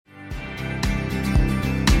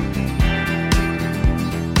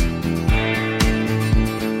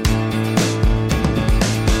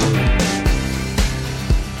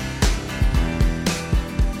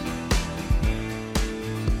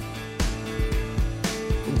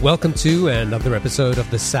Welcome to another episode of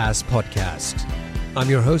the SaaS podcast. I'm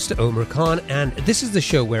your host, Omar Khan, and this is the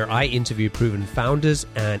show where I interview proven founders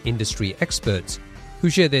and industry experts who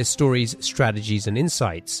share their stories, strategies, and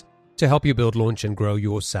insights to help you build, launch, and grow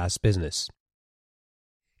your SaaS business.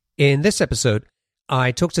 In this episode,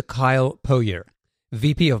 I talked to Kyle Poyar,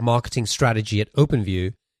 VP of Marketing Strategy at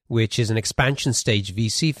OpenView, which is an expansion stage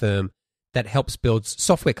VC firm that helps build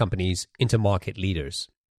software companies into market leaders.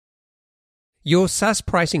 Your SaaS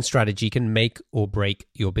pricing strategy can make or break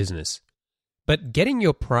your business. But getting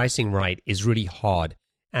your pricing right is really hard,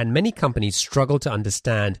 and many companies struggle to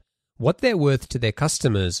understand what they're worth to their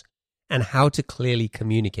customers and how to clearly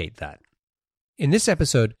communicate that. In this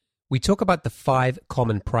episode, we talk about the 5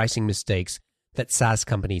 common pricing mistakes that SaaS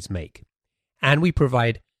companies make, and we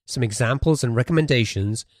provide some examples and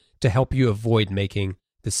recommendations to help you avoid making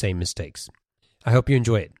the same mistakes. I hope you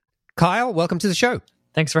enjoy it. Kyle, welcome to the show.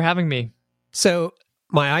 Thanks for having me. So,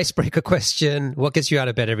 my icebreaker question, what gets you out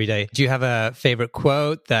of bed every day? Do you have a favorite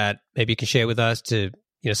quote that maybe you can share with us to,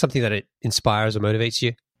 something that it inspires or motivates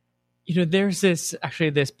you? There's this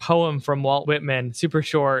poem from Walt Whitman, super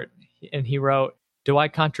short, and he wrote, "Do I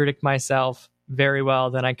contradict myself? Very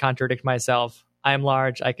well, then I contradict myself. I am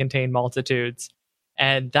large, I contain multitudes."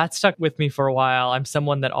 And that stuck with me for a while. I'm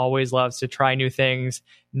someone that always loves to try new things,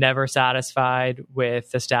 never satisfied with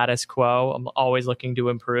the status quo. I'm always looking to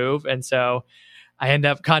improve. And so I end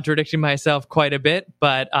up contradicting myself quite a bit,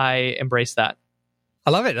 but I embrace that. I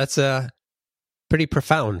love it. That's pretty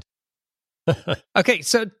profound. Okay,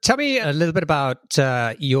 so tell me a little bit about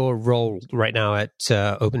your role right now at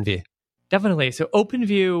OpenView. Definitely. So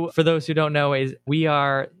OpenView, for those who don't know, is we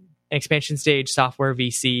are an expansion stage software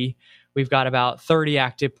VC. We've got about 30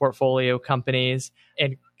 active portfolio companies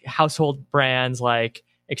and household brands like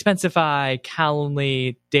Expensify,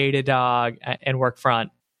 Calendly, Datadog, and Workfront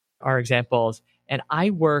are examples. And I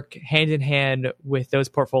work hand in hand with those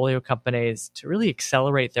portfolio companies to really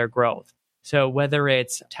accelerate their growth. So whether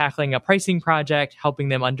it's tackling a pricing project, helping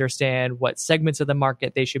them understand what segments of the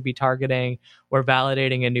market they should be targeting, or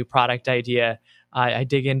validating a new product idea, I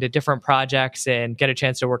dig into different projects and get a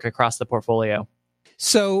chance to work across the portfolio.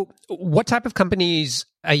 So what type of companies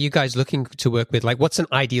are you guys looking to work with? Like, what's an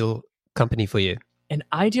ideal company for you? An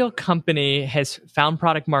ideal company has found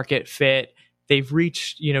product market fit. They've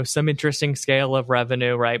reached, some interesting scale of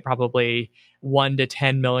revenue, right? Probably 1 to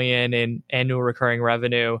 10 million in annual recurring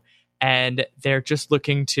revenue. And they're just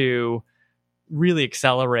looking to really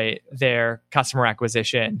accelerate their customer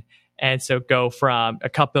acquisition. And so go from a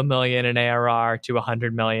couple million in ARR to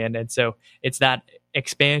 100 million. And so it's that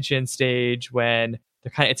expansion stage when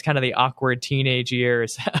it's kind of the awkward teenage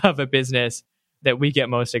years of a business that we get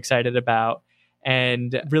most excited about.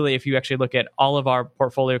 And really, if you actually look at all of our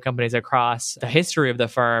portfolio companies across the history of the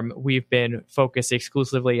firm, we've been focused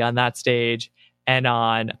exclusively on that stage and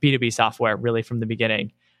on B2B software really from the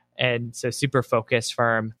beginning. And so super focused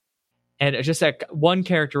firm. And just one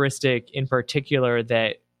characteristic in particular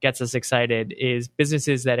that gets us excited is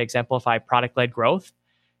businesses that exemplify product-led growth.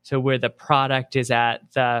 So where the product is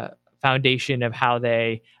at the foundation of how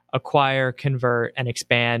they acquire, convert, and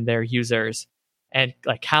expand their users. And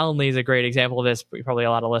like Calendly is a great example of this. Probably a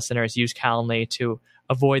lot of listeners use Calendly to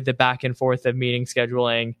avoid the back and forth of meeting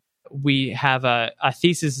scheduling. We have a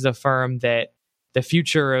thesis as a firm that the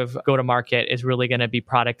future of go-to-market is really going to be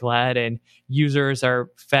product-led, and users are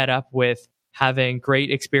fed up with having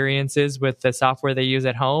great experiences with the software they use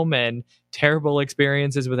at home and terrible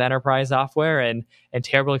experiences with enterprise software and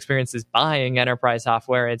terrible experiences buying enterprise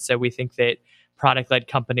software. And so we think that product-led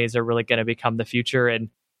companies are really going to become the future. And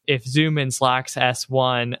if Zoom and Slack's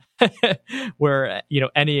S1 were,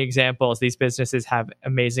 any examples, these businesses have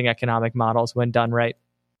amazing economic models when done right.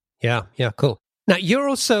 Yeah, cool. Now, you're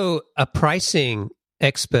also a pricing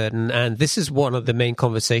expert, and this is one of the main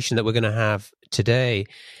conversation that we're going to have today.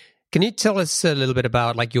 Can you tell us a little bit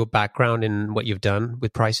about your background and what you've done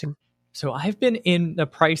with pricing? So I've been in the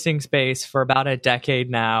pricing space for about a decade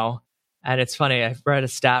now. And it's funny, I've read a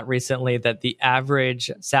stat recently that the average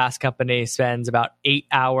SaaS company spends about 8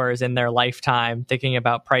 hours in their lifetime thinking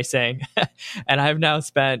about pricing. And I've now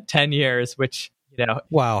spent 10 years, which,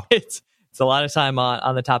 wow, it's a lot of time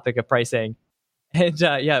on the topic of pricing. And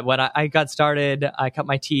when I got started, I cut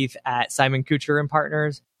my teeth at Simon Kucher and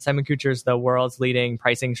Partners. Simon Kucher is the world's leading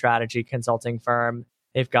pricing strategy consulting firm.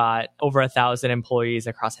 They've got over 1,000 employees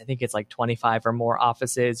across, I think it's 25 or more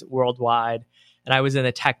offices worldwide. And I was in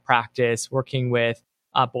the tech practice working with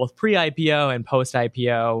both pre-IPO and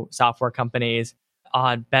post-IPO software companies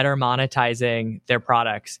on better monetizing their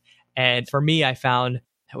products. And for me, I found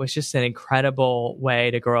it was just an incredible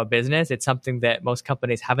way to grow a business. It's something that most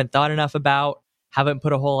companies haven't thought enough about. haven't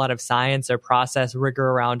put a whole lot of science or process rigor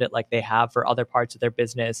around it like they have for other parts of their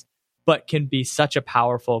business, but can be such a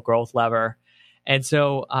powerful growth lever. And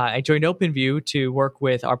so I joined OpenView to work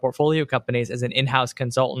with our portfolio companies as an in-house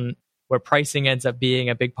consultant, where pricing ends up being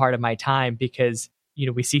a big part of my time because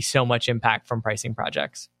we see so much impact from pricing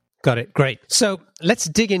projects. Got it. Great. So let's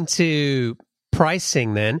dig into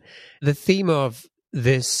pricing then. The theme of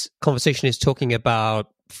this conversation is talking about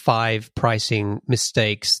 5 pricing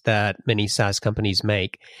mistakes that many SaaS companies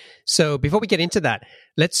make. So before we get into that,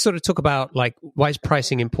 let's sort of talk about why is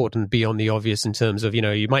pricing important beyond the obvious in terms of,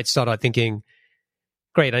 you might start out thinking,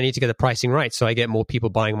 great, I need to get the pricing right so I get more people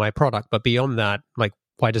buying my product. But beyond that,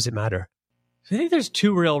 why does it matter? I think there's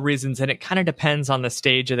 2 real reasons, and it kind of depends on the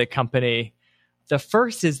stage of the company. The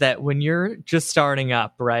first is that when you're just starting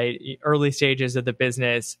up, right, early stages of the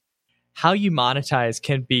business, how you monetize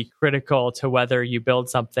can be critical to whether you build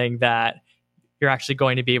something that you're actually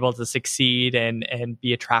going to be able to succeed and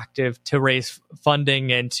be attractive to raise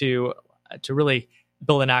funding and to really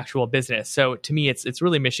build an actual business. So to me, it's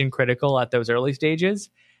really mission critical at those early stages.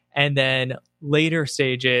 And then later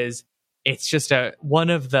stages, it's just one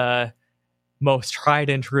of the most tried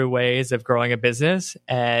and true ways of growing a business.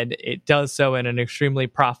 And it does so in an extremely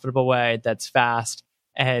profitable way that's fast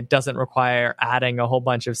and doesn't require adding a whole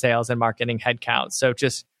bunch of sales and marketing headcount. So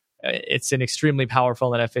just it's an extremely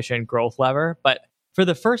powerful and efficient growth lever. But for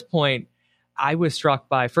the first point, I was struck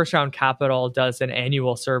by First Round Capital does an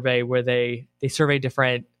annual survey where they survey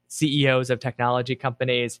different CEOs of technology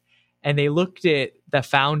companies, and they looked at the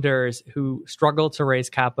founders who struggled to raise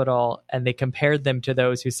capital, and they compared them to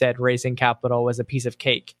those who said raising capital was a piece of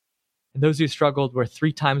cake. And those who struggled were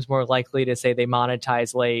 3 times more likely to say they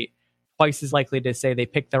monetize late, twice as likely to say they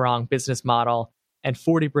picked the wrong business model, and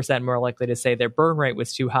 40% more likely to say their burn rate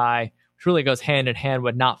was too high, which really goes hand in hand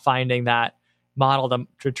with not finding that model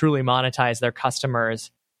to truly monetize their customers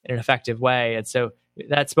in an effective way. And so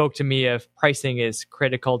that spoke to me of pricing is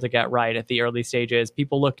critical to get right at the early stages.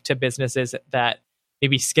 People look to businesses that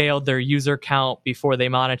maybe scaled their user count before they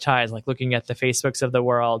monetize, like looking at the Facebooks of the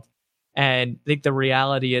world. And I think the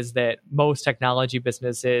reality is that most technology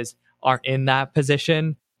businesses aren't in that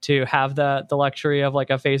position to have the luxury of like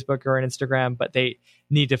a Facebook or an Instagram, but they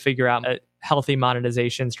need to figure out a healthy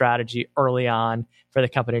monetization strategy early on for the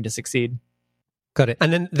company to succeed. Got it.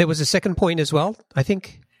 And then there was a second point as well, I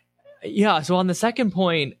think. Yeah. So on the second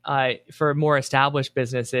point, for more established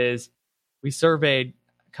businesses, we surveyed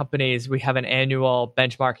companies. We have an annual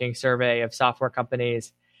benchmarking survey of software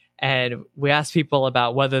companies. And we asked people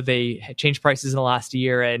about whether they had changed prices in the last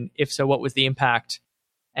year. And if so, what was the impact?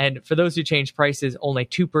 And for those who changed prices, only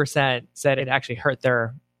 2% said it actually hurt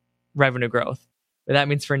their revenue growth. But that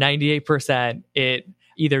means for 98%, it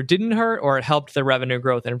either didn't hurt or it helped the revenue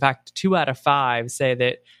growth. And in fact, 2 out of 5 say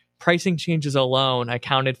that pricing changes alone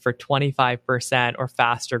accounted for 25% or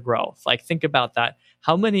faster growth. Like, think about that.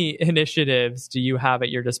 How many initiatives do you have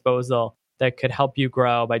at your disposal that could help you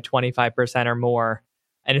grow by 25% or more?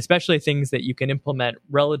 And especially things that you can implement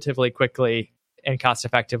relatively quickly and cost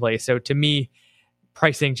effectively. So to me,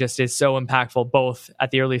 pricing just is so impactful both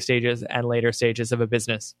at the early stages and later stages of a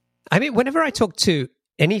business. I mean, whenever I talk to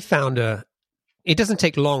any founder, it doesn't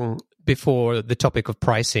take long before the topic of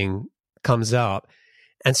pricing comes up.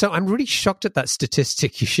 And so I'm really shocked at that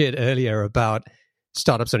statistic you shared earlier about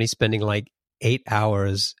startups only spending like 8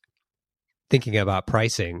 hours thinking about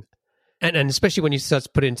pricing. And especially when you start to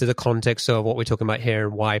put it into the context of what we're talking about here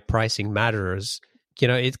and why pricing matters,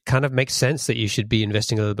 it kind of makes sense that you should be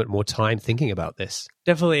investing a little bit more time thinking about this.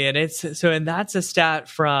 Definitely. And that's a stat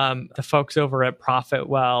from the folks over at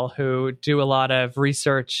ProfitWell who do a lot of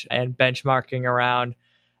research and benchmarking around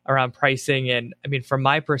pricing. And I mean, from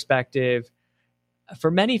my perspective, for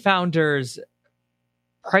many founders,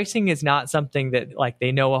 pricing is not something that like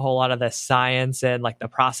they know a whole lot of the science and like the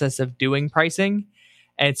process of doing pricing.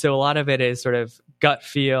 And so a lot of it is sort of gut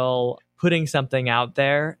feel, putting something out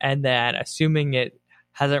there and then assuming it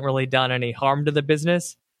hasn't really done any harm to the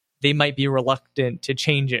business. They might be reluctant to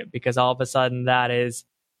change it because all of a sudden that is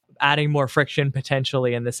adding more friction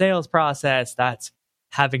potentially in the sales process. That's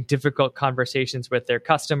having difficult conversations with their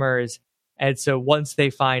customers. And so once they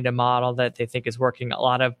find a model that they think is working, a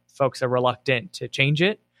lot of folks are reluctant to change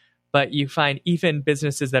it. But you find even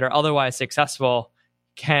businesses that are otherwise successful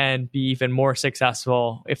can be even more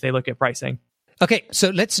successful if they look at pricing. Okay, so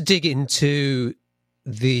let's dig into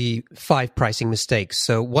the 5 pricing mistakes.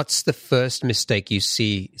 So what's the first mistake you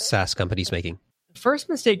see SaaS companies making? The first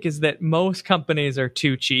mistake is that most companies are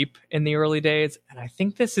too cheap in the early days. And I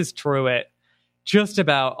think this is true at just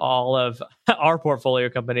about all of our portfolio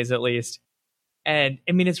companies, at least. And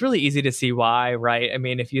I mean, it's really easy to see why, right? I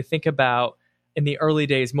mean, if you think about in the early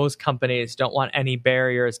days, most companies don't want any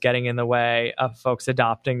barriers getting in the way of folks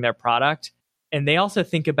adopting their product. And they also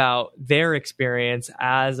think about their experience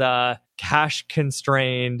as a cash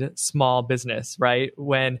constrained small business, right?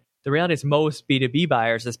 When the reality is most B2B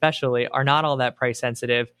buyers, especially, are not all that price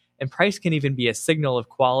sensitive. And price can even be a signal of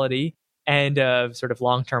quality and of sort of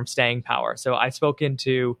long-term staying power. So I've spoken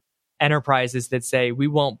to enterprises that say we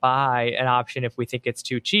won't buy an option if we think it's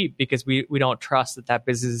too cheap because we don't trust that that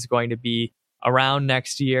business is going to be around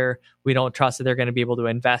next year. We don't trust that they're going to be able to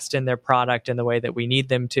invest in their product in the way that we need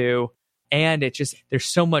them to. And it just, there's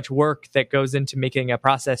so much work that goes into making a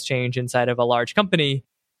process change inside of a large company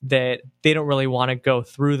that they don't really want to go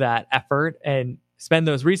through that effort and spend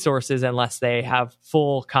those resources unless they have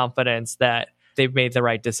full confidence that they've made the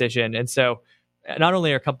right decision. And so not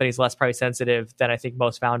only are companies less price sensitive than I think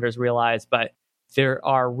most founders realize, but there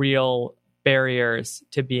are real barriers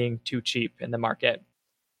to being too cheap in the market.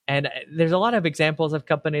 And there's a lot of examples of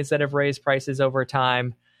companies that have raised prices over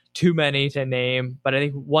time, too many to name. But I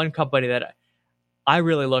think one company that I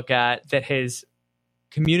really look at that has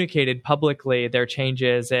communicated publicly their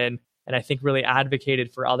changes and I think really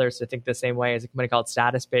advocated for others to think the same way is a company called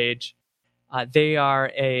StatusPage. They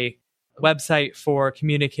are a website for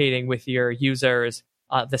communicating with your users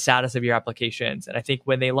the status of your applications. And I think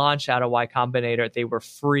when they launched out of Y Combinator, they were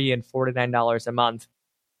free and $49 a month.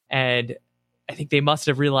 And I think they must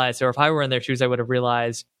have realized, or if I were in their shoes, I would have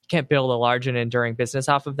realized you can't build a large and enduring business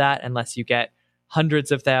off of that unless you get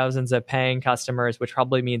hundreds of thousands of paying customers, which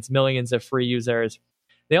probably means millions of free users.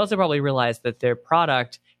 They also probably realized that their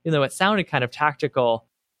product, even though it sounded kind of tactical,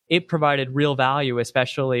 it provided real value,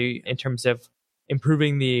 especially in terms of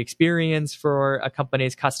improving the experience for a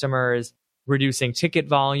company's customers, reducing ticket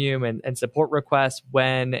volume and support requests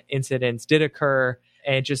when incidents did occur,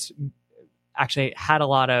 and just actually had a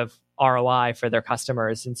lot of ROI for their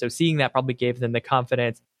customers. And so seeing that probably gave them the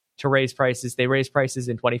confidence to raise prices. They raised prices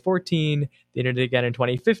in 2014, they did it again in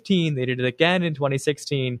 2015, they did it again in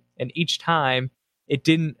 2016, and each time it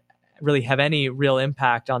didn't really have any real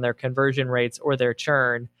impact on their conversion rates or their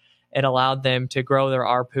churn. It allowed them to grow their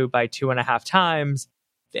ARPU by 2.5 times,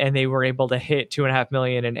 and they were able to hit 2.5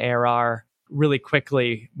 million in ARR really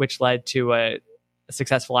quickly, which led to a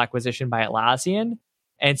successful acquisition by Atlassian.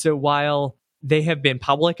 And so while they have been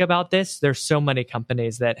public about this, there's so many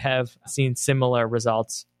companies that have seen similar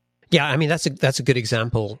results. Yeah, I mean, that's a good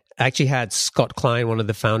example. I actually had Scott Klein, one of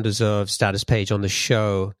the founders of StatusPage, on the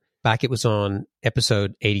show. Back, it was on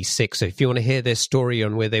episode 86. So if you want to hear their story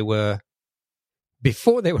on where they were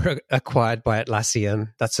before they were acquired by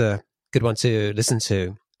Atlassian, that's a good one to listen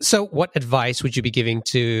to. So what advice would you be giving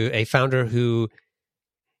to a founder who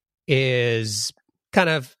is kind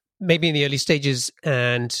of maybe in the early stages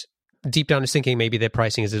and deep down is thinking maybe their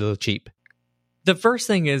pricing is a little cheap? The first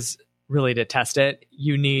thing is really to test it.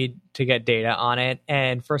 You need to get data on it.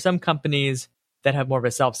 And for some companies that have more of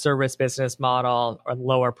a self-service business model or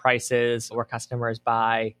lower prices or customers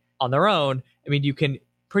buy on their own, I mean, you can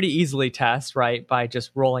pretty easily test, right, by just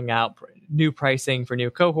rolling out new pricing for new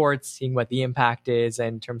cohorts, seeing what the impact is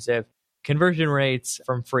in terms of conversion rates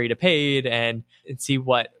from free to paid and see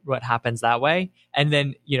what happens that way. And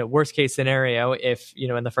then, worst case scenario, if,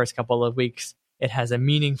 in the first couple of weeks, it has a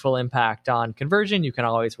meaningful impact on conversion, you can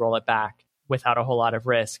always roll it back without a whole lot of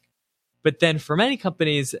risk. But then for many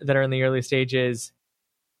companies that are in the early stages,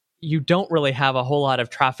 you don't really have a whole lot of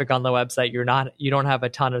traffic on the website. You don't have a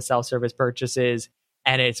ton of self-service purchases,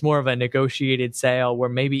 and it's more of a negotiated sale where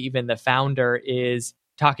maybe even the founder is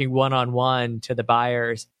talking one-on-one to the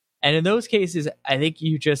buyers. And in those cases, I think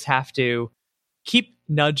you just have to keep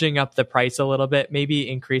nudging up the price a little bit, maybe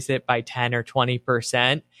increase it by 10 or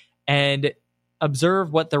 20%, and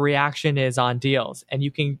observe what the reaction is on deals. And you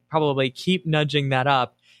can probably keep nudging that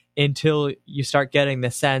up until you start getting the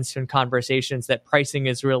sense in conversations that pricing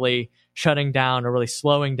is really shutting down or really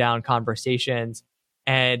slowing down conversations.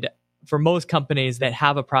 And for most companies that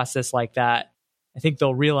have a process like that, I think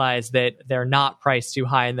they'll realize that they're not priced too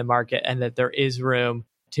high in the market and that there is room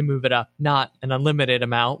to move it up, not an unlimited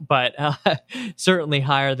amount, but certainly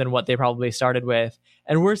higher than what they probably started with.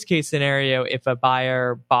 And worst case scenario, if a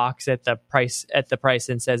buyer balks at the price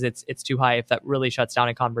and says it's too high, if that really shuts down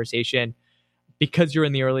a conversation, because you're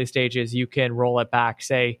in the early stages, you can roll it back.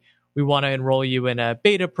 Say, we want to enroll you in a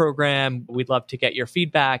beta program. We'd love to get your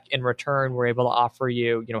feedback. In return, we're able to offer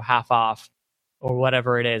you, half off or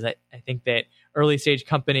whatever it is. I think that early stage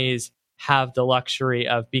companies have the luxury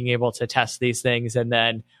of being able to test these things and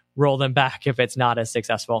then roll them back if it's not as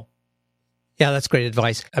successful. Yeah, that's great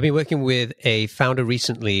advice. I've been working with a founder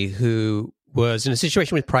recently who was in a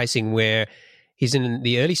situation with pricing where he's in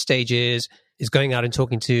the early stages. is going out and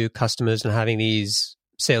talking to customers and having these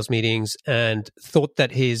sales meetings and thought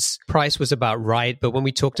that his price was about right. But when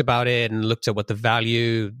we talked about it and looked at what the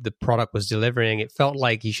value the product was delivering, it felt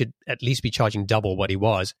like he should at least be charging double what he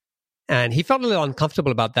was. And he felt a little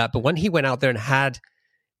uncomfortable about that. But when he went out there and had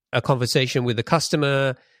a conversation with the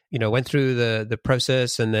customer, went through the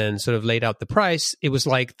process and then sort of laid out the price, it was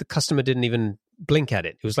like the customer didn't even blink at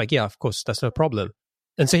it. It was like, yeah, of course, that's no problem.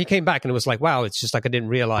 And so he came back and it was like, wow, it's just like I didn't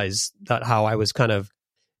realize that how I was kind of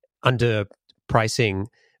underpricing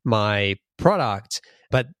my product.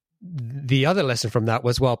 But the other lesson from that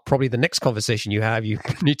was, well, probably the next conversation you have, you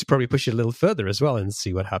need to probably push it a little further as well and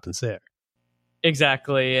see what happens there.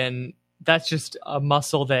 Exactly. And that's just a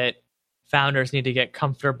muscle that founders need to get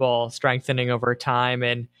comfortable strengthening over time.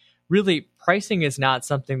 And really, pricing is not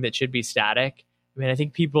something that should be static. I mean, I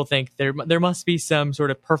think people think there must be some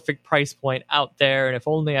sort of perfect price point out there. And if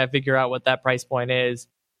only I figure out what that price point is,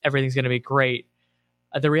 everything's going to be great.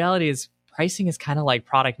 The reality is pricing is kind of like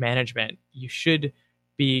product management. You should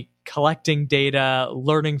be collecting data,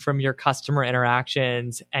 learning from your customer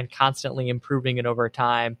interactions, and constantly improving it over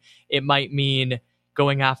time. It might mean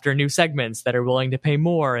going after new segments that are willing to pay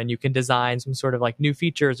more, and you can design some sort of like new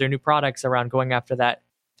features or new products around going after that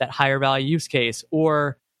higher value use case.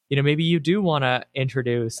 Or maybe you do want to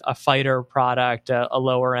introduce a fighter product, a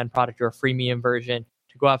lower end product, or a freemium version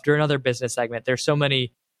to go after another business segment. There's so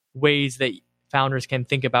many ways that founders can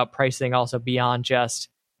think about pricing also beyond just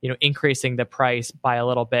increasing the price by a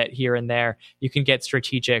little bit here and there. You can get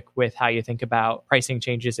strategic with how you think about pricing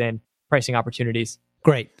changes and pricing opportunities.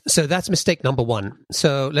 Great. So that's mistake number one.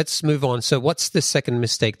 So let's move on. So what's the second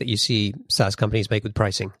mistake that you see SaaS companies make with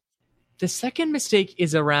pricing? The second mistake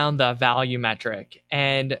is around the value metric.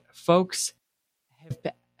 And folks have,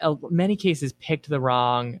 in many cases, picked the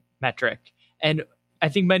wrong metric. And I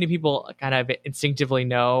think many people kind of instinctively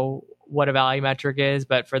know what a value metric is.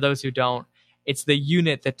 But for those who don't, it's the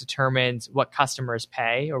unit that determines what customers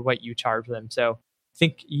pay or what you charge them. So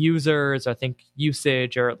think users or think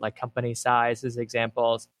usage or like company size as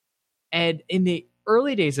examples. And in the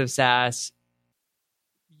early days of SaaS,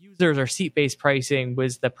 users or seat-based pricing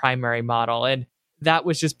was the primary model. And that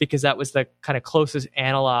was just because that was the kind of closest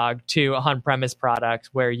analog to on-premise products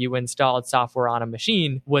where you installed software on a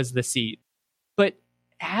machine was the seat. But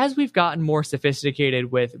as we've gotten more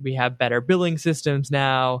sophisticated we have better billing systems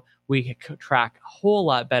now, we can track a whole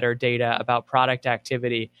lot better data about product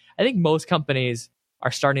activity. I think most companies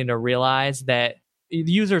are starting to realize that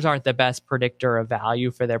users aren't the best predictor of value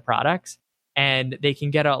for their products, and they can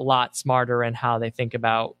get a lot smarter in how they think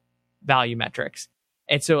about value metrics.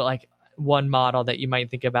 And so like one model that you might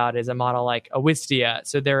think about is a model like a Wistia.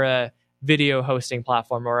 So they're a video hosting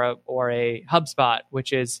platform, or a HubSpot,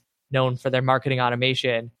 which is known for their marketing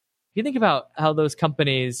automation. If you think about how those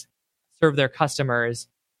companies serve their customers,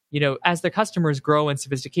 as their customers grow in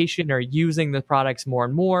sophistication or using the products more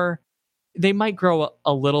and more, they might grow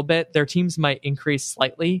a little bit. Their teams might increase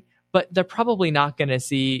slightly, but they're probably not going to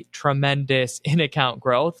see tremendous in-account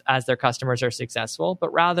growth as their customers are successful.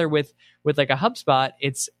 But rather with like a HubSpot,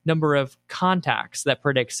 it's number of contacts that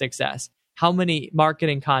predict success. How many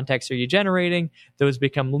marketing contacts are you generating? Those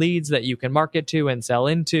become leads that you can market to and sell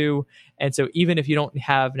into. And so even if you don't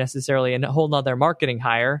have necessarily a whole nother marketing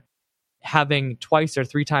hire, having twice or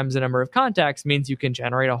three times the number of contacts means you can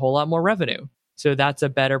generate a whole lot more revenue. So that's a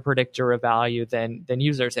better predictor of value than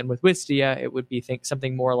users. And with Wistia, it would be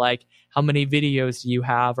something more like how many videos do you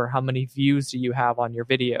have or how many views do you have on your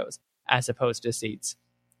videos as opposed to seats.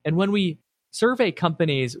 And when we survey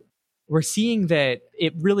companies, we're seeing that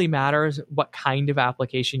it really matters what kind of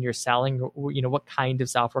application you're selling. What kind of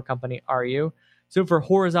software company are you? So for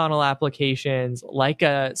horizontal applications like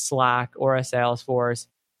a Slack or a Salesforce,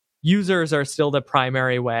 users are still the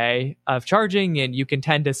primary way of charging, and you can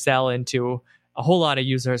tend to sell into a whole lot of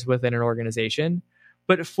users within an organization.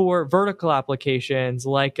 But for vertical applications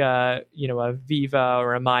like a Viva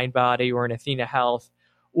or a MindBody or an Athena Health,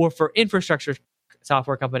 or for infrastructure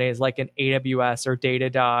software companies like an AWS or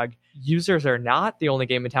Datadog, users are not the only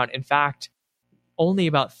game in town. In fact, only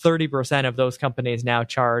about 30% of those companies now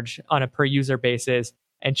charge on a per user basis,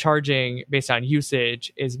 and charging based on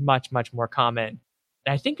usage is much, much more common.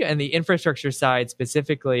 And I think on the infrastructure side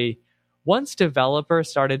specifically, once developers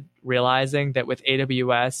started realizing that with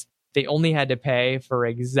AWS, they only had to pay for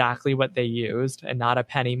exactly what they used and not a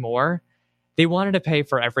penny more, they wanted to pay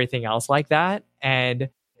for everything else like that. And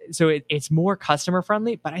so it's more customer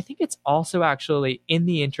friendly, but I think it's also actually in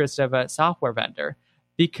the interest of a software vendor,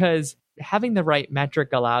 because having the right metric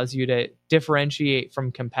allows you to differentiate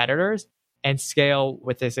from competitors and scale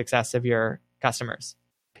with the success of your customers.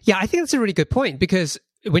 Yeah, I think that's a really good point, because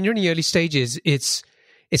when you're in the early stages, it's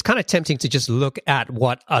kind of tempting to just look at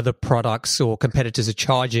what other products or competitors are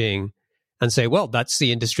charging and say, well, that's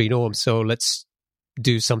the industry norm, so let's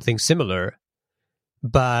do something similar.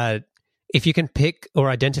 But if you can pick or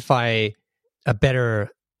identify a better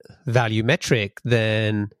value metric,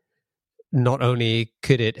 then not only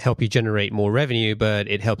could it help you generate more revenue, but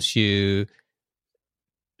it helps you,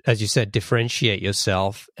 as you said, differentiate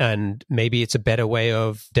yourself. And maybe it's a better way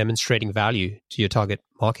of demonstrating value to your target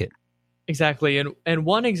market. Exactly. And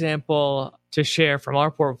one example to share from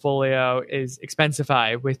our portfolio is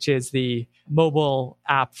Expensify, which is the mobile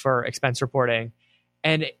app for expense reporting.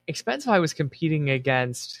 And Expensify was competing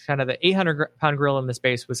against kind of the 800-pound gorilla in the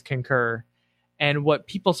space was Concur. And what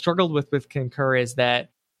people struggled with Concur is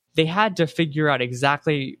that they had to figure out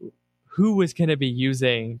exactly who was going to be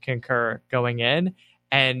using Concur going in.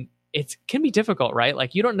 And it can be difficult, right?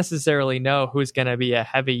 Like you don't necessarily know who's going to be a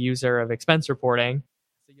heavy user of expense reporting.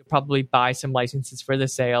 So you'll probably buy some licenses for the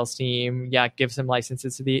sales team. Yeah, give some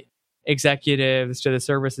licenses to the executives, to the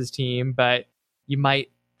services team, but you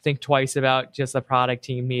might think twice about just the product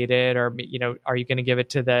team need it, or are you going to give it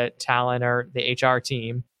to the talent or the HR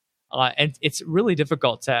team? And it's really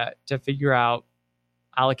difficult to figure out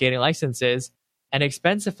allocating licenses. And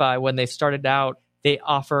Expensify, when they started out, they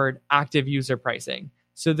offered active user pricing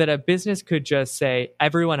so that a business could just say,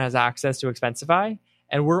 everyone has access to Expensify,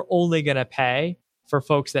 and we're only going to pay for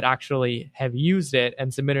folks that actually have used it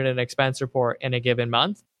and submitted an expense report in a given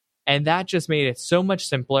month. And that just made it so much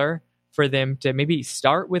simpler for them to maybe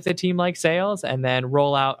start with a team like sales and then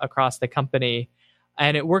roll out across the company.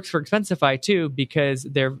 And it works for Expensify too, because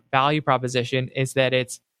their value proposition is that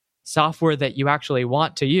it's software that you actually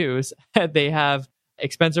want to use. They have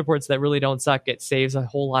expense reports that really don't suck. It saves a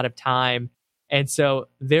whole lot of time. And so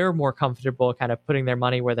they're more comfortable kind of putting their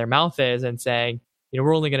money where their mouth is and saying,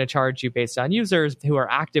 we're only going to charge you based on users who are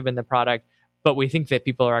active in the product, but we think that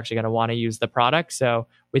people are actually going to want to use the product. So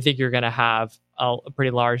we think you're going to have a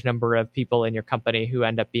pretty large number of people in your company who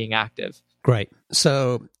end up being active. Great.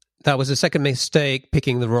 So that was a second mistake,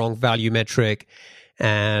 picking the wrong value metric.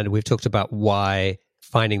 And we've talked about why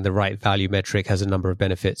finding the right value metric has a number of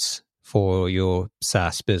benefits for your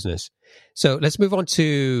SaaS business. So let's move on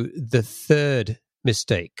to the third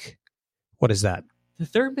mistake. What is that? The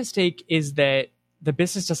third mistake is that the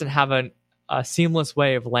business doesn't have a seamless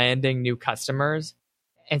way of landing new customers.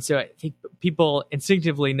 And so I think people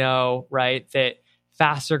instinctively know, right, that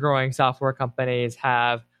faster growing software companies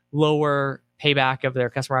have lower payback of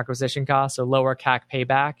their customer acquisition costs, so lower CAC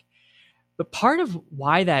payback. But part of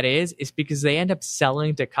why that is because they end up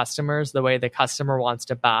selling to customers the way the customer wants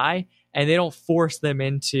to buy, and they don't force them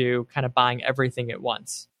into kind of buying everything at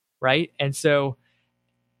once, right? And so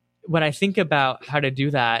when I think about how to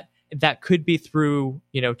do that, that could be through,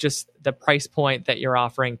 just the price point that you're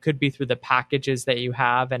offering, could be through the packages that you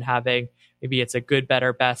have and having, maybe it's a good,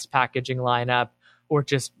 better, best packaging lineup, or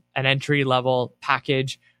just an entry level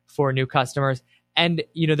package for new customers. And,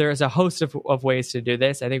 there's a host of ways to do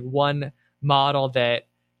this. I think one model that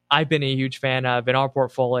I've been a huge fan of in our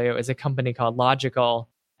portfolio is a company called Logical,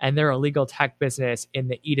 and they're a legal tech business in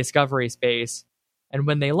the e-discovery space. And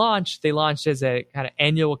when they launched as a kind of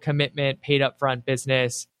annual commitment, paid upfront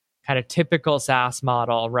business, kind of typical SaaS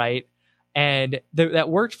model, right? And that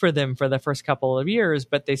worked for them for the first couple of years,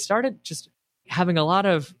 but they started just having a lot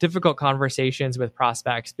of difficult conversations with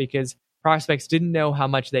prospects because prospects didn't know how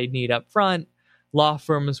much they'd need upfront. Law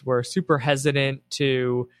firms were super hesitant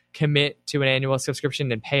to commit to an annual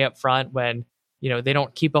subscription and pay upfront when, they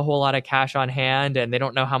don't keep a whole lot of cash on hand and they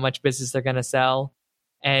don't know how much business they're going to sell.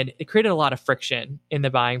 And it created a lot of friction in the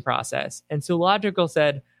buying process. And so Logical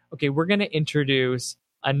said, okay, we're going to introduce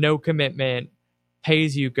a no commitment, pay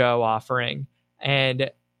as you go offering. And,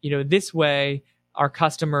 this way, our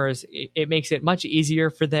customers, it makes it much easier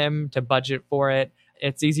for them to budget for it.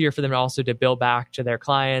 It's easier for them also to bill back to their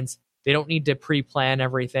clients. They don't need to pre-plan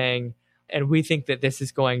everything. And we think that this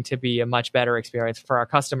is going to be a much better experience for our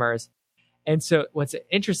customers. And so what's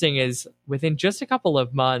interesting is within just a couple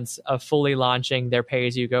of months of fully launching their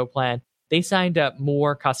pay-as-you-go plan, they signed up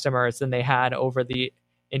more customers than they had over the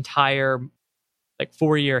entire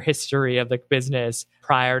 4-year history of the business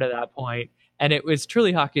prior to that point. And it was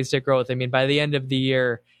truly hockey stick growth. I mean, by the end of the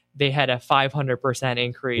year, they had a 500%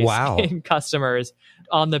 increase in customers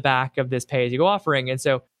on the back of this pay-as-you-go offering. And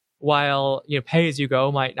so while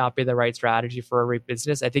pay-as-you-go might not be the right strategy for a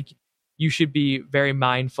business, I think you should be very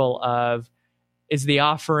mindful of, is the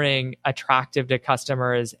offering attractive to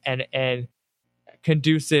customers and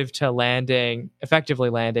conducive to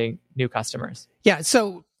effectively landing new customers? Yeah.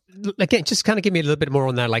 So again, just kind of give me a little bit more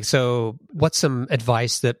on that. So what's some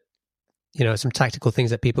advice that some tactical things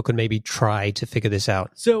that people could maybe try to figure this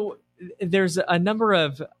out? So there's a number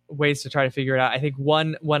of ways to try to figure it out. I think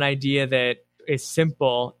one idea that is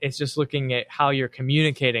simple is just looking at how you're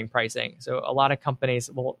communicating pricing. So a lot of companies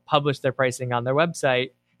will publish their pricing on their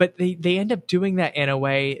website, but they end up doing that in a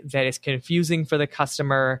way that is confusing for the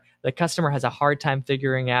customer. The customer has a hard time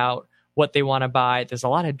figuring out what they want to buy. There's a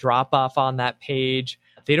lot of drop off on that page.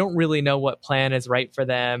 They don't really know what plan is right for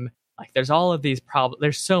them. Like there's all of these problems.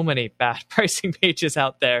 There's so many bad pricing pages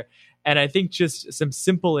out there. And I think just some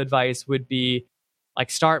simple advice would be like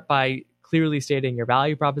start by clearly stating your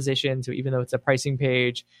value proposition. So even though it's a pricing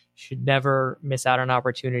page, you should never miss out on an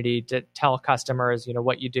opportunity to tell customers,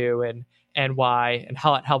 what you do and why and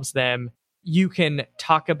how it helps them. You can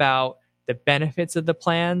talk about the benefits of the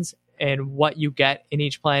plans and what you get in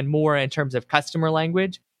each plan more in terms of customer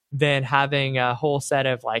language than having a whole set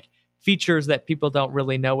of like features that people don't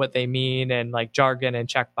really know what they mean and like jargon and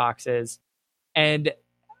checkboxes. And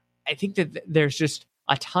I think that there's just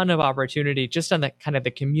a ton of opportunity just on the kind of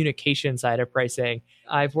the communication side of pricing.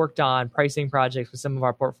 I've worked on pricing projects with some of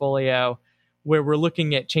our portfolio where we're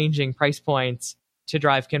looking at changing price points to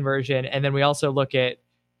drive conversion. And then we also look at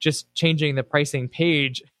just changing the pricing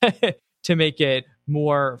page to make it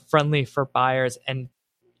more friendly for buyers. And,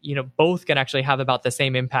 both can actually have about the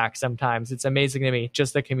same impact sometimes. It's amazing to me.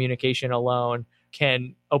 Just the communication alone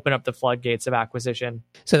can open up the floodgates of acquisition.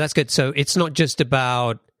 So that's good. So it's not just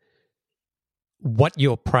about what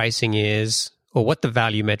your pricing is or what the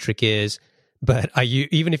value metric is, but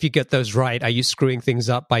even if you get those right, are you screwing things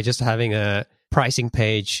up by just having a pricing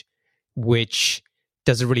page which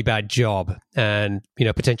does a really bad job and,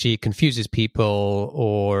 potentially confuses people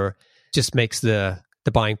or just makes the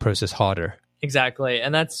buying process harder? Exactly.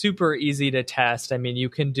 And that's super easy to test. I mean, you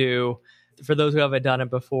can do, for those who haven't done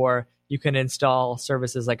it before, you can install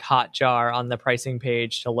services like Hotjar on the pricing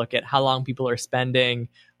page to look at how long people are spending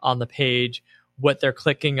on the page, what they're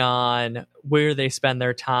clicking on, where they spend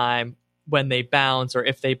their time, when they bounce or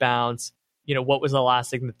if they bounce, what was the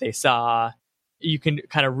last thing that they saw. You can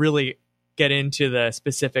kind of really get into the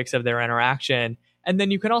specifics of their interaction. And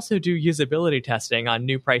then you can also do usability testing on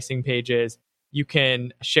new pricing pages. You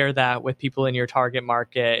can share that with people in your target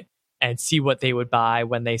market and see what they would buy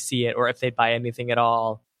when they see it or if they'd buy anything at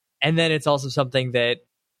all. And then it's also something that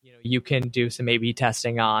you can do some A/B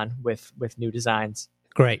testing on with new designs.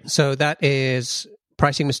 Great. So that is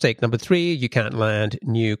pricing mistake number 3. You can't land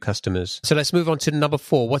new customers. So let's move on to number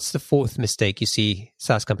 4. What's the 4th mistake you see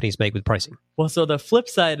SaaS companies make with pricing? Well, so the flip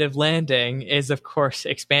side of landing is, of course,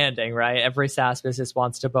 expanding, right? Every SaaS business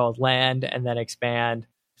wants to both land and then expand.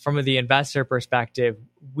 From the investor perspective,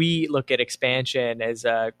 we look at expansion as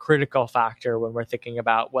a critical factor when we're thinking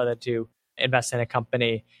about whether to invest in a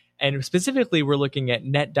company. And specifically, we're looking at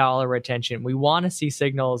net dollar retention. We want to see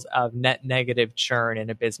signals of net negative churn in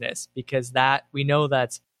a business because we know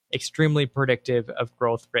that's extremely predictive of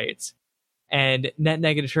growth rates. And net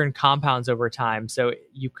negative churn compounds over time. So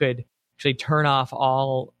you could actually turn off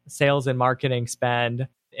all sales and marketing spend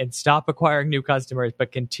and stop acquiring new customers,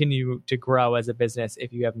 but continue to grow as a business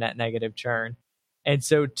if you have net negative churn. And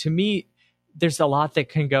so to me, there's a lot that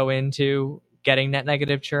can go into getting net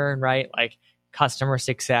negative churn, right? Like customer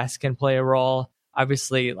success can play a role.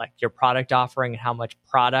 Obviously, like your product offering and how much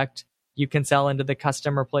product you can sell into the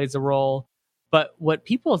customer plays a role. But what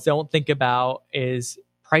people don't think about is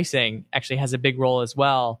pricing actually has a big role as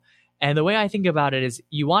well. And the way I think about it is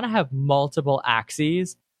you want to have multiple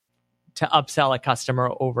axes to upsell a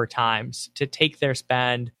customer over time, to take their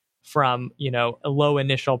spend from, a low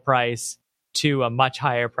initial price to a much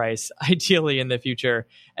higher price, ideally in the future.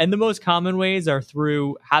 And the most common ways are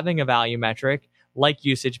through having a value metric like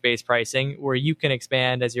usage-based pricing, where you can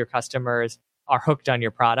expand as your customers are hooked on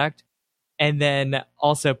your product. And then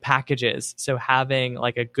also packages. So having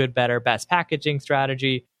like a good, better, best packaging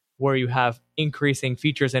strategy where you have increasing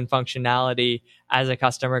features and functionality as a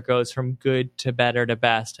customer goes from good to better to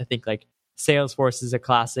best. I think like Salesforce is a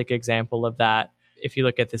classic example of that. If you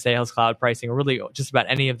look at the Sales Cloud pricing, or really just about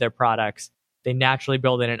any of their products, they naturally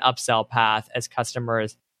build in an upsell path as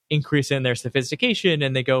customers increase in their sophistication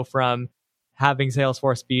and they go from having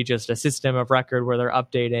Salesforce be just a system of record where they're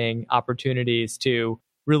updating opportunities to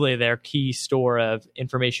really their key store of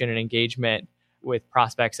information and engagement with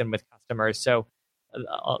prospects and with customers. So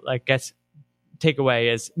I guess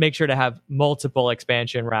takeaway is make sure to have multiple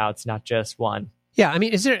expansion routes, not just one. Yeah, I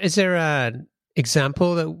mean, is there an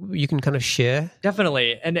example that you can kind of share?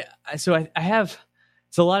 Definitely. And so I have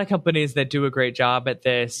a lot of companies that do a great job at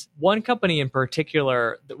this. One company in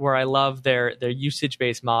particular where I love their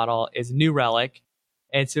usage-based model is New Relic.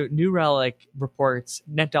 And so New Relic reports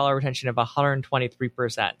net dollar retention of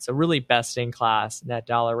 123%. So really best in class net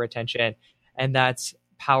dollar retention. And that's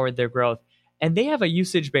powered their growth. And they have a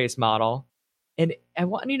usage-based model. And I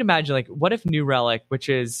want you to imagine, like, what if New Relic, which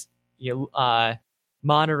is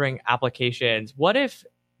monitoring applications, what if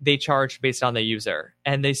they charged based on the user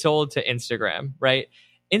and they sold to Instagram, right?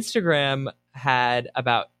 Instagram had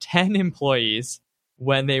about 10 employees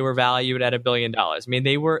when they were valued at $1 billion. I mean,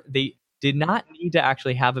 they did not need to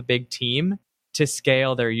actually have a big team to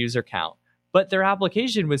scale their user count, but their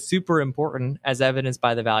application was super important as evidenced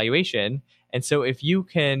by the valuation. And so if you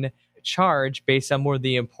can charge based on more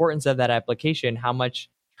the importance of that application, how much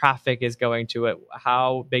traffic is going to it,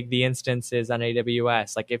 how big the instance is on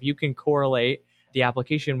AWS, like if you can correlate the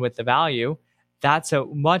application with the value, that's a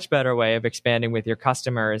much better way of expanding with your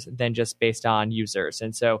customers than just based on users.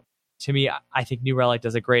 And so to me, I think New Relic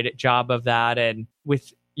does a great job of that. And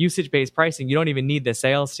with usage-based pricing, you don't even need the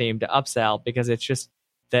sales team to upsell because it's just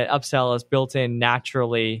the upsell is built in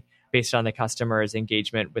naturally based on the customer's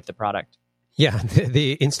engagement with the product. Yeah,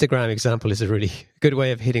 the Instagram example is a really good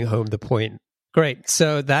way of hitting home the point. Great.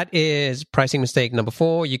 So that is pricing mistake number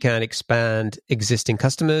 4. You can expand existing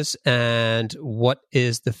customers. And what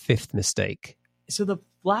is the 5th mistake? So the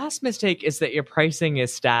last mistake is that your pricing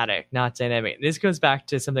is static, not dynamic. This goes back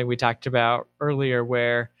to something we talked about earlier,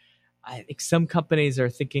 where I think some companies are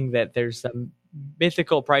thinking that there's some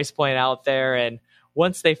mythical price point out there. And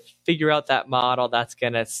once they figure out that model, that's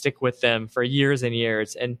going to stick with them for years and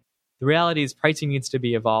years. And the reality is pricing needs to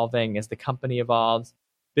be evolving as the company evolves.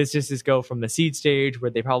 Businesses go from the seed stage where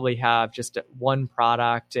they probably have just one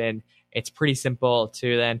product and it's pretty simple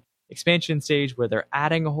to then expansion stage where they're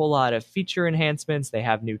adding a whole lot of feature enhancements. They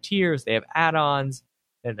have new tiers, they have add-ons.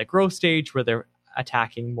 Then the growth stage where they're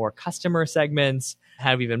attacking more customer segments,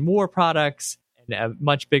 have even more products and a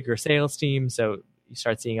much bigger sales team. So you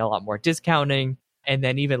start seeing a lot more discounting. And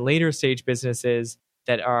then even later stage businesses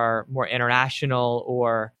that are more international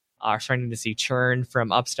or are starting to see churn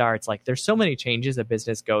from upstarts. Like there's so many changes a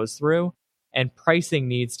business goes through and pricing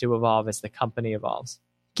needs to evolve as the company evolves.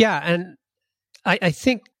 Yeah. And I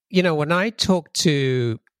think, when I talk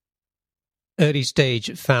to early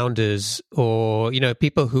stage founders or,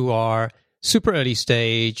 people who are super early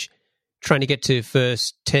stage, trying to get to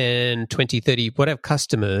first 10, 20, 30, whatever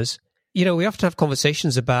customers, we often have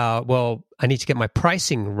conversations about, well, I need to get my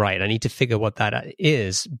pricing right. I need to figure what that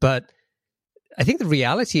is. But I think the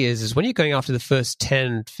reality is when you're going after the first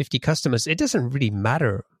 10, 50 customers, it doesn't really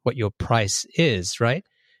matter what your price is, right?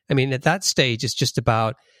 I mean, at that stage, it's just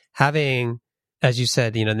about having, as you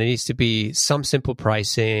said, there needs to be some simple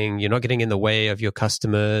pricing. You're not getting in the way of your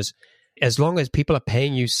customers. As long as people are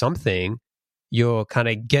paying you something, you're kind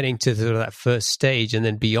of getting to that first stage. And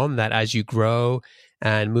then beyond that, as you grow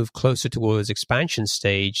and move closer towards expansion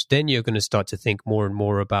stage, then you're going to start to think more and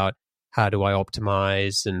more about how do I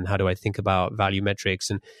optimize and how do I think about value metrics?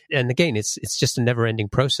 And again, it's just a never ending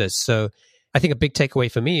process. So I think a big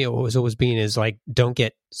takeaway for me has always been is like, don't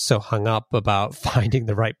get so hung up about finding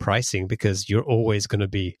the right pricing because you're always going to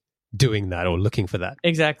be doing that or looking for that.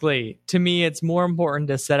 Exactly. To me, it's more important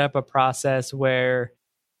to set up a process where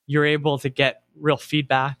you're able to get real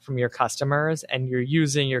feedback from your customers and you're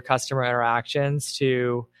using your customer interactions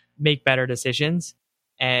to make better decisions.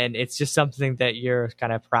 And it's just something that you're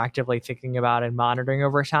kind of proactively thinking about and monitoring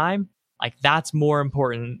over time. Like that's more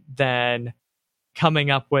important than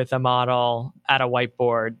coming up with a model at a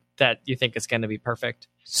whiteboard that you think is going to be perfect.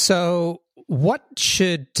 So what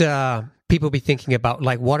should people be thinking about?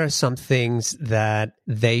 Like what are some things that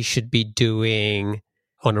they should be doing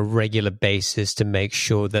on a regular basis to make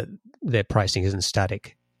sure that their pricing isn't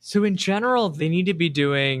static? So in general, they need to be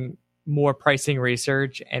doing more pricing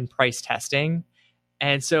research and price testing.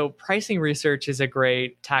 And so pricing research is a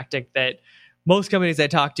great tactic that most companies I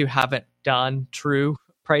talk to haven't done true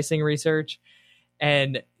pricing research.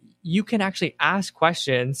 And you can actually ask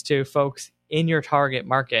questions to folks in your target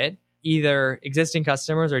market, either existing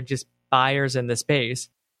customers or just buyers in the space.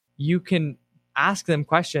 You can ask them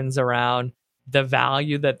questions around the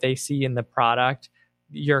value that they see in the product,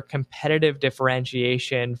 your competitive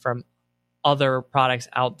differentiation from other products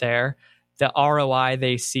out there, the ROI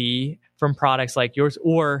they see from products like yours,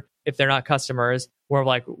 or if they're not customers, or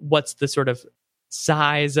like what's the sort of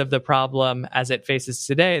size of the problem as it faces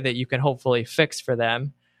today that you can hopefully fix for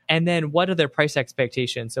them. And then what are their price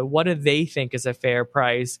expectations? So what do they think is a fair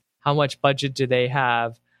price? How much budget do they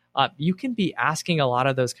have? You can be asking a lot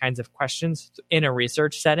of those kinds of questions in a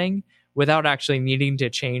research setting without actually needing to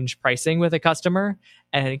change pricing with a customer.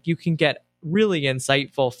 And you can get really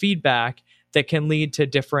insightful feedback that can lead to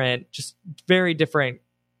different, just very different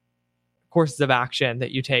courses of action that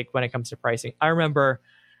you take when it comes to pricing. I remember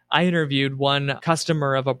I interviewed one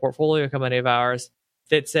customer of a portfolio company of ours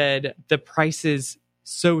that said the price is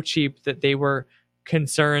so cheap that they were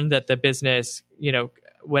concerned that the business,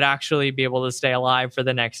 would actually be able to stay alive for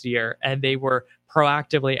the next year. And they were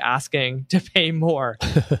proactively asking to pay more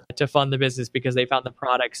to fund the business because they found the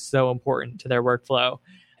product so important to their workflow.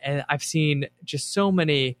 And I've seen just so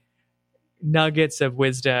many nuggets of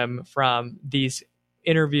wisdom from these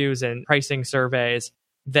interviews and pricing surveys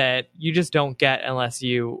that you just don't get unless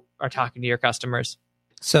you are talking to your customers.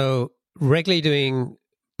 So regularly doing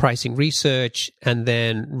pricing research and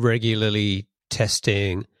then regularly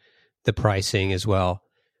testing the pricing as well.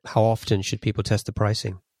 How often should people test the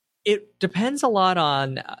pricing? It depends a lot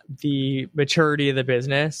on the maturity of the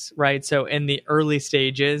business, right? So in the early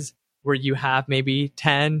stages where you have maybe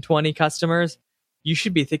 10, 20 customers, you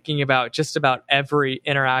should be thinking about just about every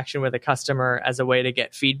interaction with a customer as a way to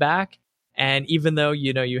get feedback. And even though,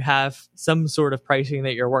 you have some sort of pricing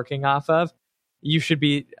that you're working off of, you should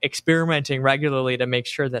be experimenting regularly to make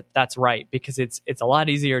sure that that's right, because it's a lot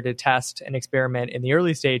easier to test and experiment in the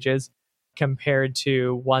early stages compared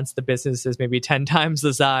to once the business is maybe 10 times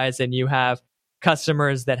the size and you have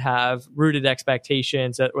customers that have rooted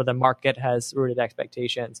expectations or the market has rooted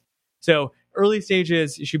expectations. So early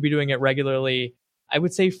stages, you should be doing it regularly. I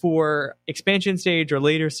would say for expansion stage or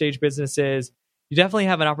later stage businesses, you definitely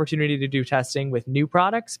have an opportunity to do testing with new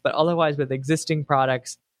products, but otherwise with existing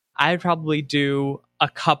products, I'd probably do a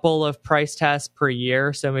couple of price tests per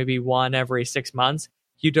year. So maybe one every 6 months.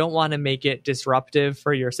 You don't want to make it disruptive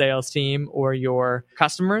for your sales team or your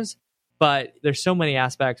customers, but there's so many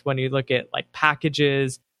aspects when you look at like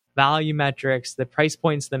packages, value metrics, the price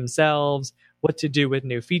points themselves, what to do with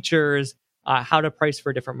new features, how to price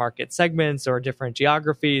for different market segments or different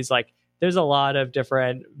geographies. Like there's a lot of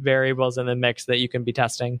different variables in the mix that you can be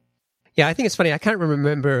testing. Yeah, I think it's funny. I can't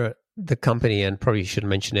remember the company and probably shouldn't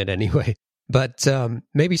mention it anyway. But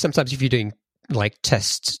maybe sometimes if you're doing like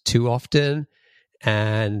tests too often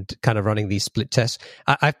and kind of running these split tests,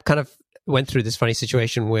 I've kind of went through this funny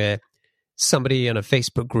situation where somebody in a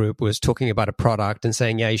Facebook group was talking about a product and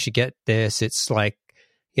saying, yeah, you should get this. It's like,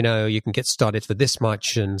 you can get started for this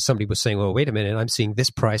much. And somebody was saying, well, wait a minute, I'm seeing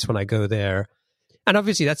this price when I go there. And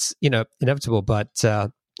obviously that's, inevitable, but it's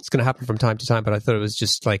going to happen from time to time. But I thought it was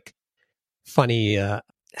just like funny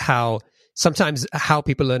how sometimes how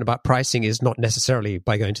people learn about pricing is not necessarily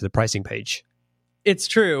by going to the pricing page. It's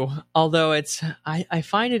true. Although I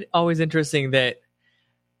find it always interesting that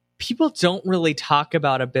people don't really talk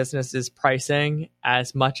about a business's pricing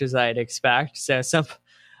as much as I'd expect. So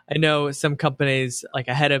I know some companies, like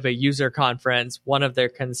ahead of a user conference, one of their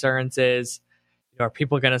concerns is, are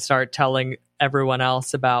people going to start telling everyone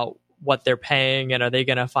else about what they're paying? And are they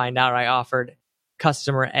going to find out I offered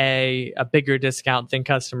customer A a bigger discount than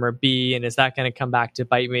customer B? And is that going to come back to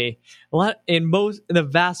bite me? In the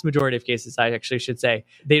vast majority of cases, I actually should say,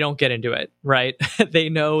 they don't get into it, right? They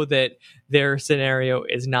know that their scenario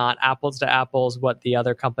is not apples to apples what the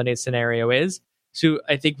other company's scenario is. So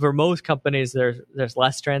I think for most companies, there's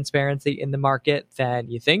less transparency in the market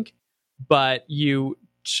than you think, but you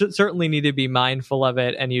certainly need to be mindful of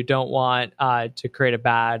it, and you don't want to create a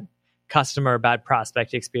bad customer or bad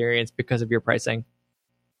prospect experience because of your pricing.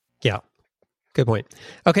 Yeah, good point.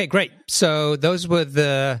 Okay, great. So those were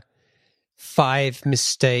the 5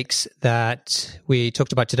 mistakes that we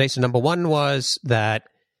talked about today. So number 1 was that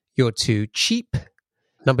you're too cheap.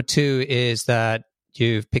 Number 2 is that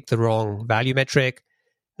you've picked the wrong value metric.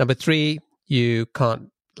 Number 3, you can't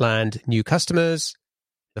land new customers.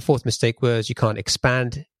 The 4th mistake was you can't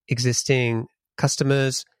expand existing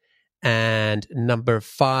customers. And number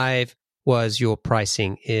 5 was your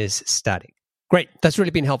pricing is static. Great. That's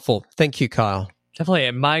really been helpful. Thank you, Kyle. Definitely.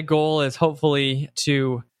 And my goal is hopefully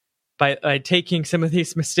to, by taking some of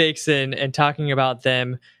these mistakes and talking about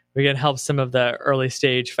them, we can help some of the early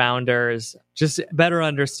stage founders just better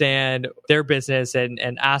understand their business and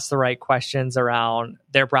ask the right questions around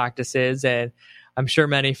their practices. And I'm sure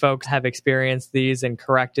many folks have experienced these and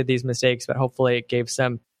corrected these mistakes, but hopefully it gave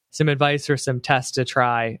some advice or some tests to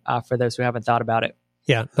try for those who haven't thought about it.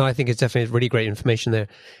 Yeah, no, I think it's definitely really great information there.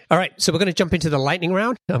 All right, so we're going to jump into the lightning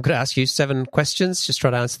round. I'm going to ask you 7 questions. Just try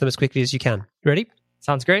to answer them as quickly as you can. Ready?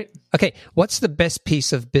 Sounds great. Okay, what's the best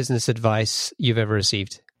piece of business advice you've ever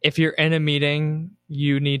received? If you're in a meeting,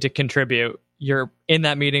 you need to contribute. You're in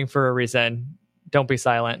that meeting for a reason. Don't be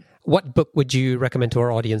silent. What book would you recommend to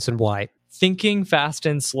our audience and why? Thinking Fast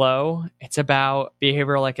and Slow. It's about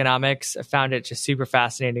behavioral economics. I found it just super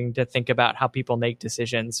fascinating to think about how people make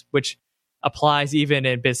decisions, which applies even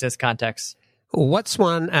in business contexts. What's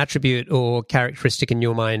one attribute or characteristic in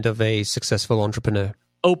your mind of a successful entrepreneur?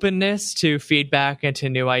 Openness to feedback and to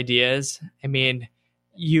new ideas. I mean,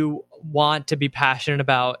 you want to be passionate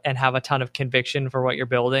about and have a ton of conviction for what you're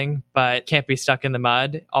building, but can't be stuck in the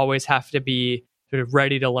mud. Always have to be sort of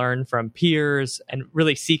ready to learn from peers and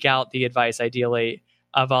really seek out the advice, ideally,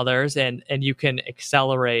 of others. And you can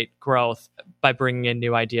accelerate growth by bringing in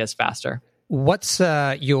new ideas faster. What's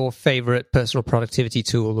your favorite personal productivity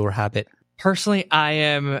tool or habit? Personally, I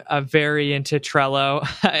am very into Trello.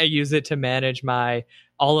 I use it to manage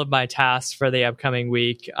all of my tasks for the upcoming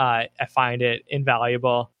week. I find it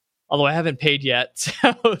invaluable, although I haven't paid yet.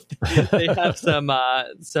 So they have some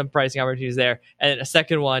pricing opportunities there. And a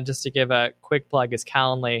second one, just to give a quick plug, is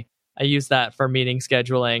Calendly. I use that for meeting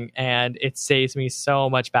scheduling, and it saves me so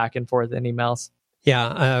much back and forth in emails.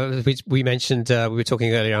 Yeah, we mentioned, we were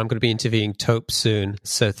talking earlier, I'm going to be interviewing Tope soon.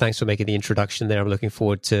 So thanks for making the introduction there. I'm looking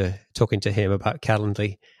forward to talking to him about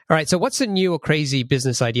Calendly. All right, so what's a new or crazy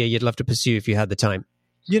business idea you'd love to pursue if you had the time?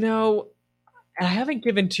 I haven't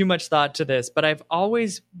given too much thought to this, but I've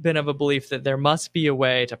always been of a belief that there must be a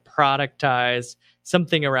way to productize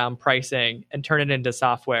something around pricing and turn it into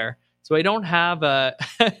software. So I don't have an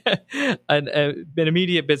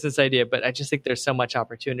immediate business idea, but I just think there's so much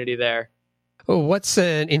opportunity there. Well, what's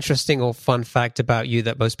an interesting or fun fact about you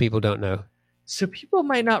that most people don't know? So people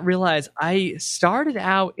might not realize I started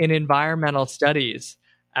out in environmental studies,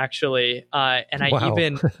 actually. And I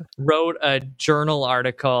even wrote a journal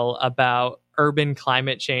article about urban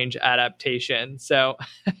climate change adaptation. So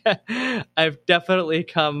I've definitely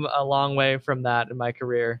come a long way from that in my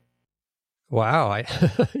career. Wow.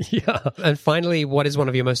 Yeah. And finally, what is one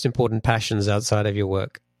of your most important passions outside of your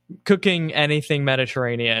work? Cooking anything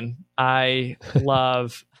Mediterranean. I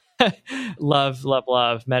love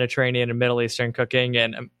Mediterranean and Middle Eastern cooking.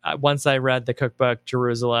 And once I read the cookbook,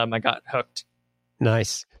 Jerusalem, I got hooked.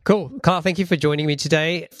 Nice. Cool. Carl, thank you for joining me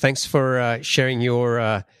today. Thanks for sharing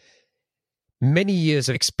your many years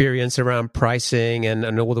of experience around pricing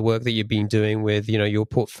and all the work that you've been doing with, your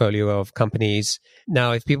portfolio of companies.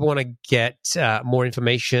 Now, if people want to get more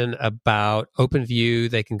information about OpenView,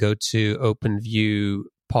 they can go to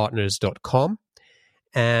openviewpartners.com.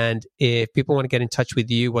 And if people want to get in touch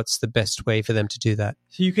with you, what's the best way for them to do that?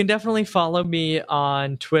 So you can definitely follow me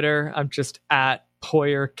on Twitter. I'm just at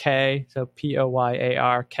Poyark, so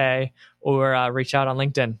Poyark, or reach out on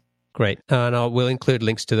LinkedIn. Great. And we'll include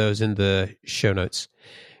links to those in the show notes.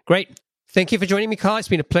 Great. Thank you for joining me, Carl. It's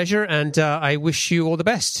been a pleasure, and I wish you all the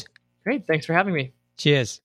best. Great. Thanks for having me. Cheers.